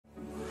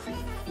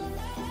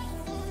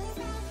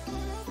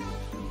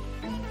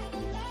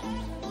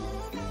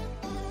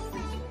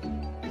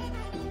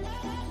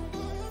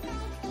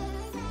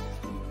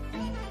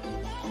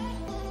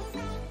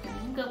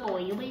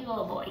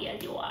good boy,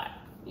 yes you are.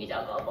 You're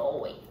a good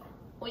boy.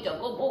 You're a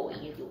good boy,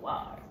 yes you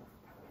are.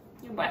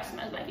 Your breath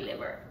smells like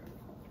liver.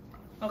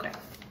 Okay.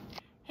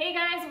 Hey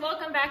guys,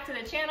 welcome back to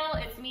the channel.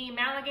 It's me,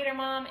 Maligator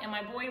Mom, and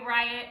my boy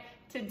Riot.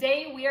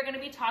 Today we are going to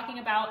be talking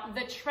about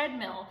the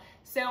treadmill.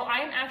 So I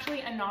am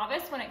actually a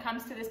novice when it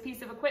comes to this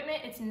piece of equipment.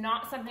 It's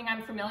not something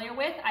I'm familiar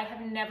with. I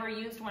have never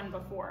used one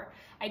before.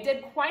 I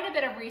did quite a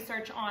bit of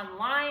research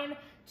online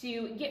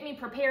to get me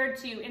prepared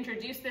to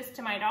introduce this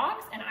to my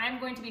dogs, and I'm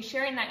going to be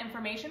sharing that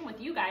information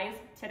with you guys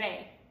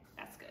today.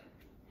 That's good.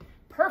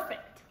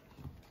 Perfect.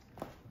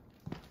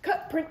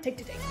 Cut, print, take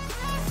to take.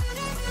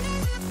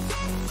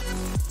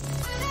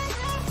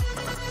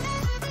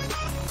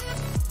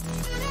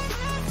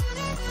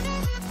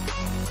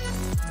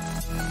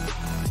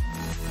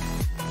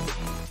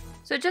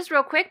 So just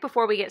real quick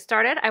before we get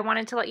started, I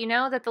wanted to let you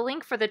know that the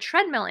link for the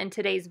treadmill in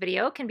today's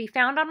video can be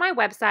found on my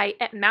website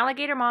at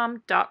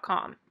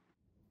maligatormom.com.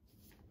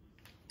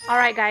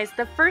 Alright guys,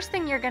 the first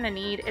thing you're going to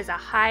need is a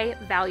high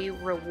value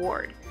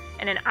reward.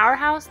 And in our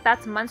house,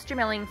 that's Munster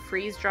Milling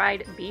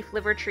freeze-dried beef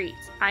liver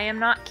treats. I am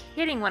not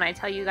kidding when I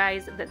tell you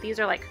guys that these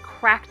are like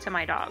crack to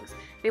my dogs.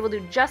 They will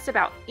do just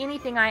about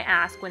anything I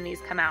ask when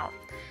these come out.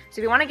 So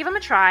if you want to give them a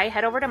try,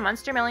 head over to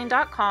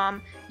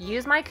munstermilling.com,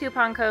 use my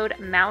coupon code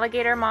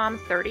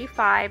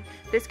MALIGATORMOM35.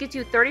 This gets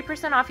you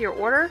 30% off your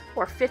order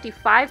or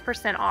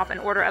 55% off an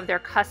order of their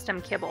custom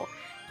kibble.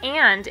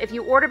 And if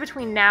you order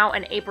between now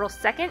and April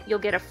 2nd, you'll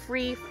get a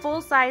free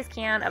full-size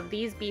can of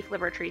these beef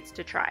liver treats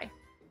to try.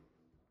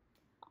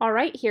 All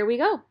right, here we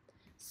go.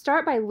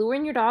 Start by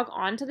luring your dog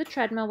onto the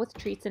treadmill with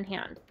treats in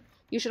hand.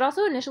 You should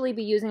also initially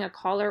be using a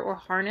collar or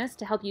harness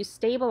to help you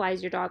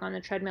stabilize your dog on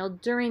the treadmill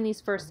during these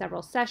first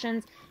several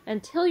sessions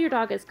until your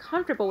dog is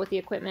comfortable with the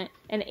equipment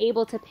and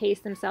able to pace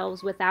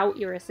themselves without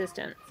your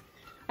assistance.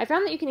 I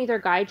found that you can either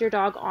guide your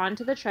dog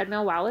onto the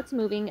treadmill while it's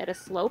moving at a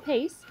slow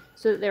pace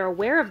so that they're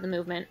aware of the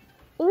movement,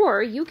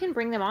 or you can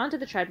bring them onto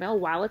the treadmill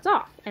while it's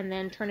off and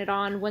then turn it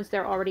on once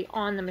they're already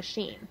on the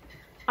machine.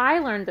 I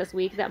learned this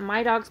week that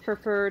my dogs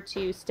prefer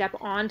to step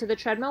onto the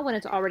treadmill when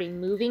it's already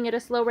moving at a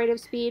slow rate of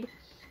speed,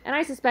 and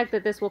I suspect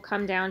that this will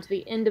come down to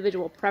the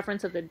individual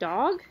preference of the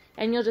dog,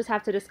 and you'll just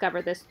have to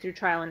discover this through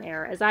trial and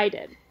error as I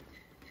did.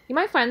 You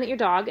might find that your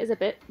dog is a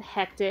bit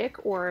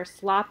hectic or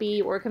sloppy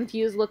or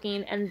confused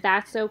looking, and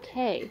that's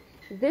okay.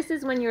 This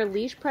is when your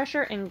leash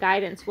pressure and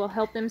guidance will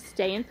help them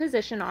stay in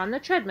position on the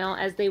treadmill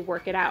as they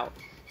work it out.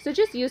 So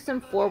just use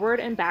some forward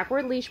and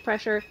backward leash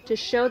pressure to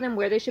show them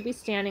where they should be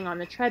standing on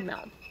the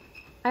treadmill.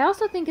 I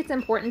also think it's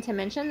important to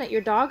mention that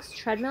your dog's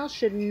treadmill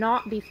should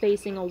not be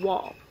facing a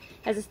wall.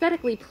 As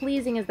aesthetically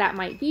pleasing as that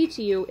might be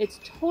to you, it's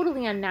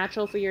totally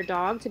unnatural for your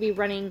dog to be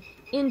running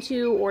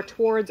into or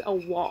towards a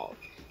wall.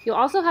 You'll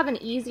also have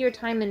an easier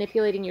time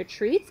manipulating your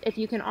treats if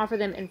you can offer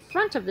them in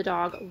front of the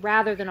dog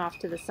rather than off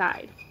to the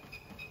side.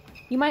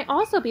 You might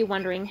also be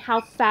wondering,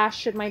 how fast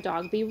should my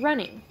dog be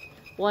running?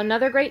 Well,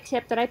 another great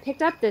tip that I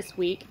picked up this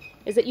week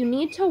is that you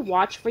need to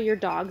watch for your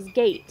dog's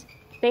gait.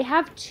 They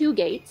have two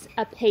gaits,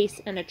 a pace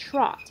and a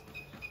trot.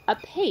 A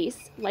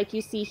pace, like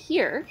you see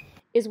here,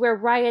 is where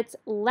Riot's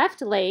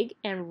left leg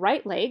and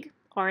right leg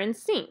are in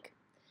sync.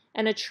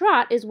 And a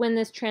trot is when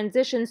this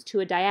transitions to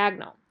a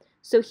diagonal.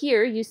 So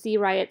here you see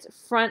Riot's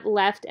front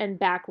left and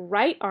back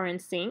right are in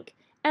sync,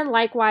 and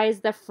likewise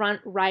the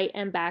front right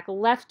and back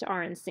left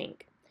are in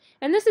sync.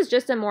 And this is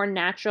just a more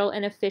natural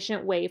and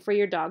efficient way for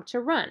your dog to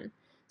run.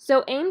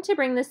 So aim to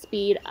bring the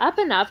speed up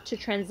enough to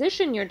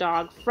transition your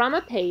dog from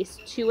a pace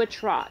to a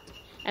trot.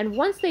 And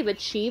once they've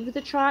achieved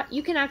the trot,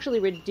 you can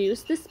actually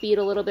reduce the speed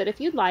a little bit if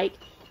you'd like,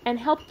 and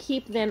help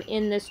keep them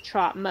in this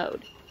trot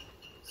mode.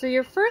 So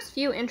your first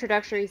few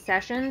introductory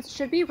sessions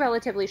should be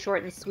relatively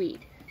short and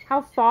sweet.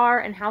 How far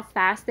and how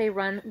fast they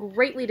run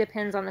greatly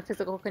depends on the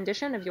physical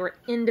condition of your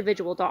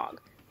individual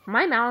dog.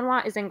 My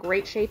Malinois is in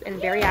great shape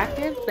and very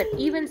active, but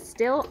even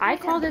still, I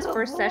call this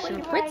first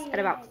session quits at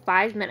about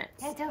 5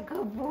 minutes. That's a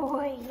good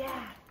boy,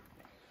 yeah.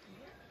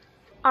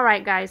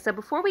 Alright guys, so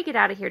before we get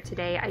out of here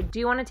today, I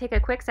do want to take a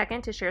quick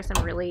second to share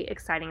some really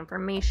exciting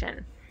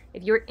information.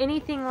 If you're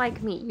anything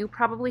like me, you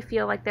probably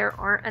feel like there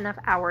aren't enough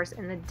hours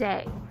in the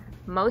day.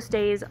 Most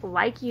days,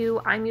 like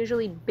you, I'm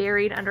usually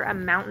buried under a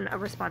mountain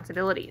of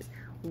responsibilities.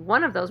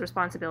 One of those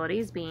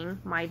responsibilities being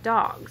my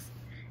dogs.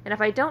 And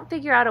if I don't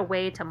figure out a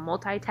way to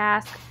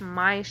multitask,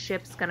 my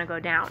ship's gonna go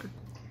down.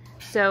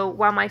 So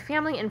while my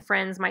family and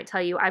friends might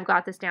tell you I've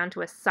got this down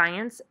to a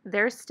science,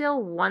 there's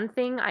still one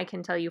thing I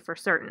can tell you for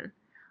certain.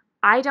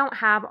 I don't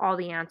have all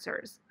the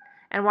answers.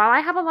 And while I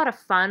have a lot of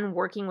fun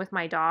working with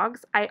my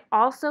dogs, I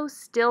also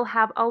still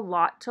have a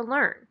lot to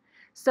learn.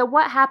 So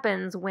what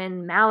happens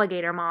when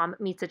Maligator Mom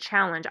meets a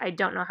challenge I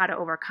don't know how to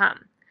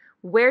overcome?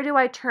 Where do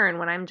I turn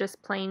when I'm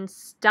just plain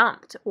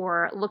stumped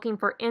or looking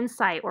for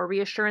insight or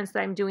reassurance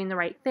that I'm doing the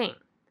right thing?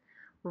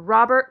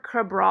 Robert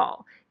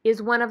Cabral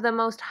is one of the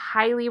most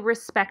highly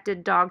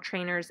respected dog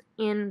trainers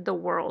in the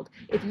world.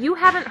 If you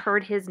haven't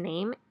heard his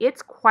name,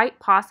 it's quite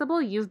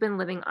possible you've been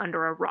living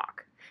under a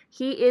rock.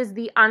 He is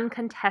the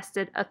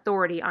uncontested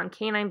authority on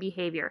canine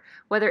behavior,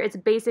 whether it's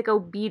basic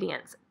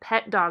obedience,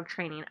 pet dog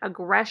training,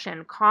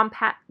 aggression,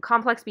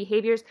 complex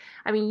behaviors.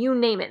 I mean, you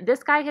name it.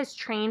 This guy has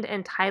trained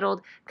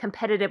entitled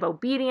competitive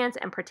obedience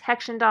and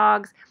protection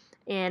dogs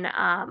in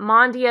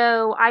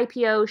Mondio,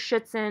 IPO,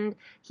 Schutzhund.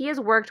 He has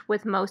worked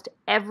with most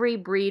every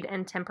breed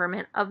and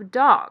temperament of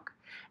dog.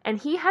 And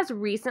he has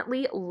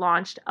recently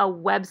launched a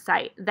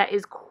website that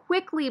is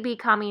quickly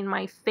becoming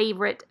my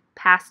favorite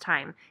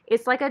pastime.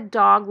 It's like a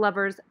dog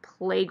lover's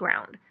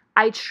playground.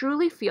 I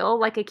truly feel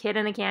like a kid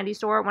in a candy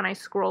store when I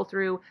scroll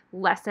through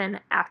lesson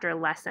after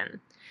lesson.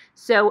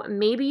 So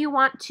maybe you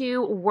want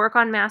to work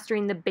on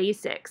mastering the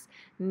basics.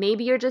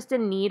 Maybe you're just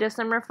in need of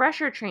some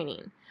refresher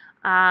training.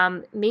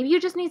 Maybe you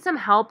just need some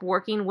help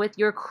working with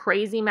your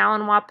crazy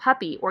Malinois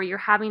puppy, or you're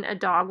having a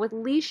dog with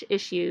leash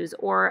issues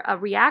or a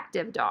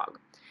reactive dog.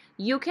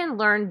 You can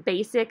learn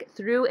basic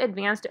through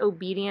advanced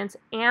obedience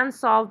and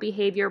solve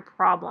behavior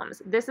problems.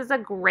 This is a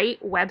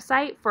great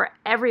website for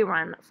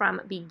everyone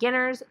from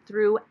beginners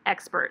through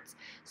experts.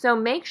 So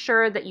make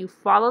sure that you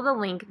follow the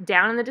link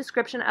down in the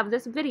description of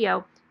this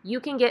video. You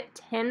can get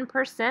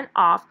 10%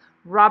 off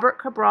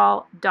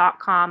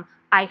robertcabral.com.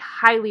 I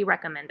highly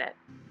recommend it.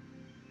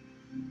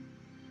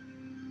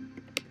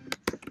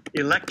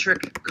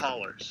 Electric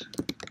collars,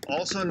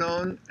 also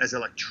known as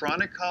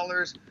electronic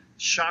collars,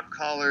 shock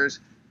collars,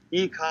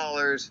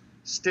 e-collars,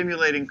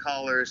 stimulating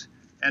collars,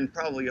 and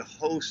probably a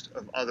host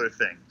of other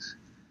things.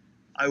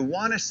 I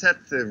want to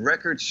set the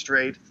record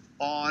straight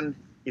on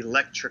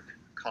electric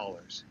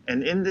collars.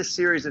 And in this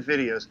series of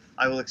videos,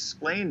 I will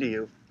explain to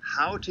you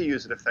how to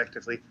use it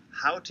effectively,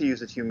 how to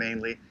use it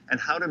humanely, and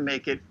how to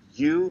make it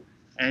you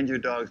and your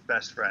dog's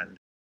best friend.